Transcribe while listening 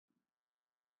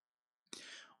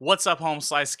What's up, home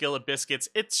slice skillet biscuits?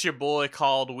 It's your boy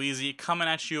called Wheezy coming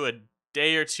at you a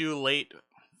day or two late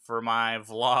for my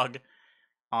vlog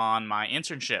on my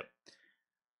internship.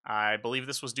 I believe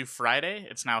this was due Friday.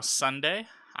 It's now Sunday.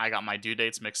 I got my due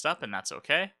dates mixed up, and that's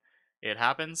okay. It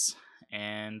happens,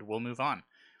 and we'll move on.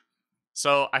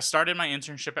 So, I started my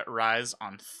internship at Rise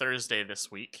on Thursday this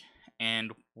week,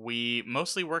 and we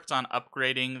mostly worked on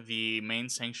upgrading the main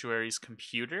sanctuary's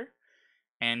computer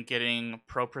and getting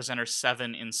ProPresenter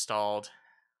 7 installed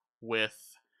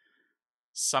with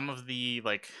some of the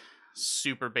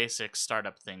super basic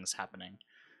startup things happening.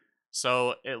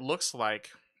 So it looks like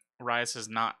Rise has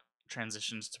not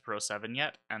transitioned to Pro 7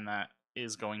 yet, and that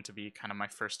is going to be kind of my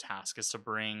first task, is to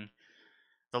bring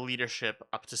the leadership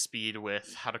up to speed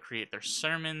with how to create their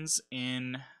sermons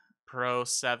in Pro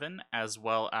 7, as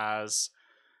well as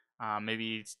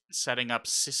maybe setting up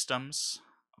systems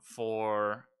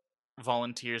for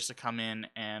volunteers to come in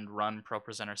and run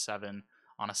ProPresenter 7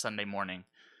 on a Sunday morning.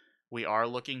 We are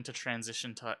looking to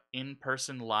transition to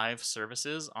in-person live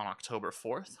services on October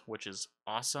 4th, which is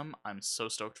awesome. I'm so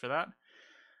stoked for that.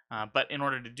 But in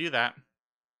order to do that,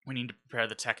 we need to prepare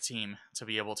the tech team to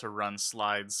be able to run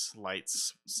slides,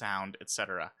 lights, sound,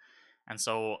 etc. And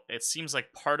so it seems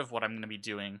like part of what I'm going to be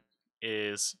doing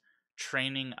is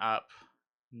training up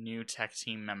new tech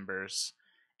team members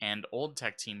and old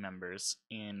tech team members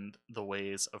in the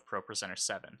ways of ProPresenter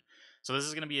 7. So this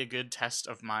is going to be a good test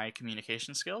of my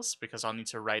communication skills, because I'll need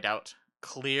to write out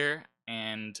clear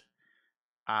and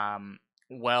that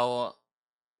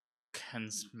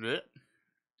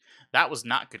was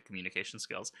not good communication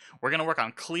skills. We're going to work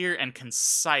on clear and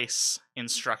concise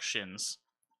instructions,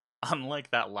 unlike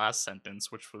that last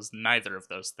sentence, which was neither of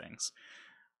those things.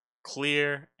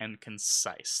 Clear and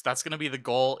concise. That's going to be the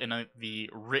goal in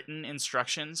the written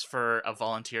instructions for a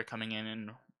volunteer coming in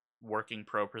and working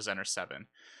ProPresenter 7.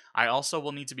 I also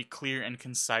will need to be clear and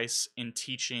concise in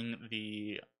teaching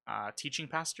the teaching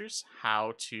pastors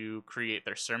how to create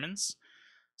their sermons.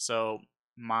 So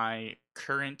my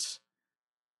current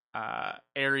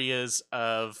areas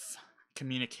of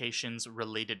communications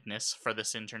relatedness for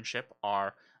this internship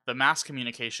are the mass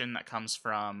communication that comes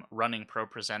from running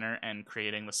ProPresenter and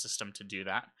creating the system to do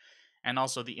that, and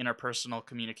also the interpersonal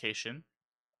communication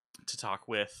to talk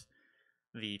with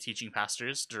the teaching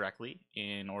pastors directly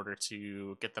in order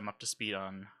to get them up to speed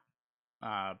on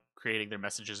creating their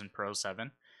messages in Pro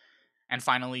 7. And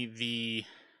finally,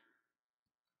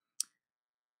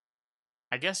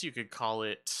 I guess you could call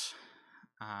it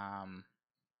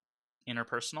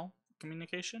interpersonal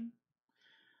communication,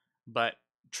 but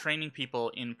training people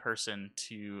in person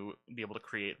to be able to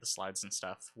create the slides and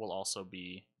stuff will also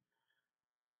be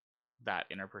that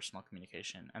interpersonal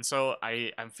communication. And so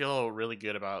I feel really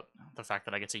good about the fact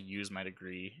that I get to use my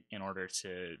degree in order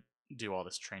to do all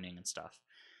this training and stuff.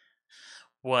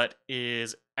 What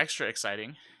is extra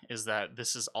exciting is that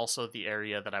this is also the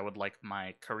area that I would like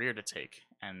my career to take,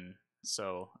 and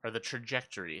so, or the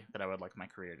trajectory that I would like my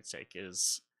career to take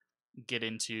is get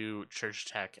into church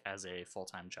tech as a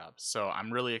full-time job. So I'm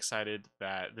really excited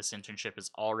that this internship is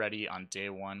already on day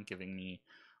one, giving me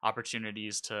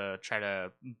opportunities to try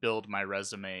to build my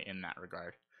resume in that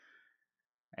regard.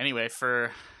 Anyway,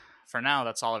 for now,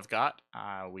 that's all I've got.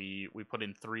 We put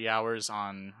in 3 hours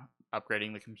on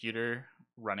upgrading the computer,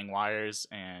 running wires,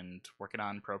 and working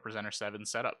on ProPresenter 7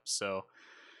 setup. So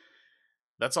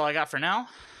that's all I got for now.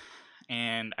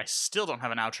 And I still don't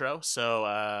have an outro, so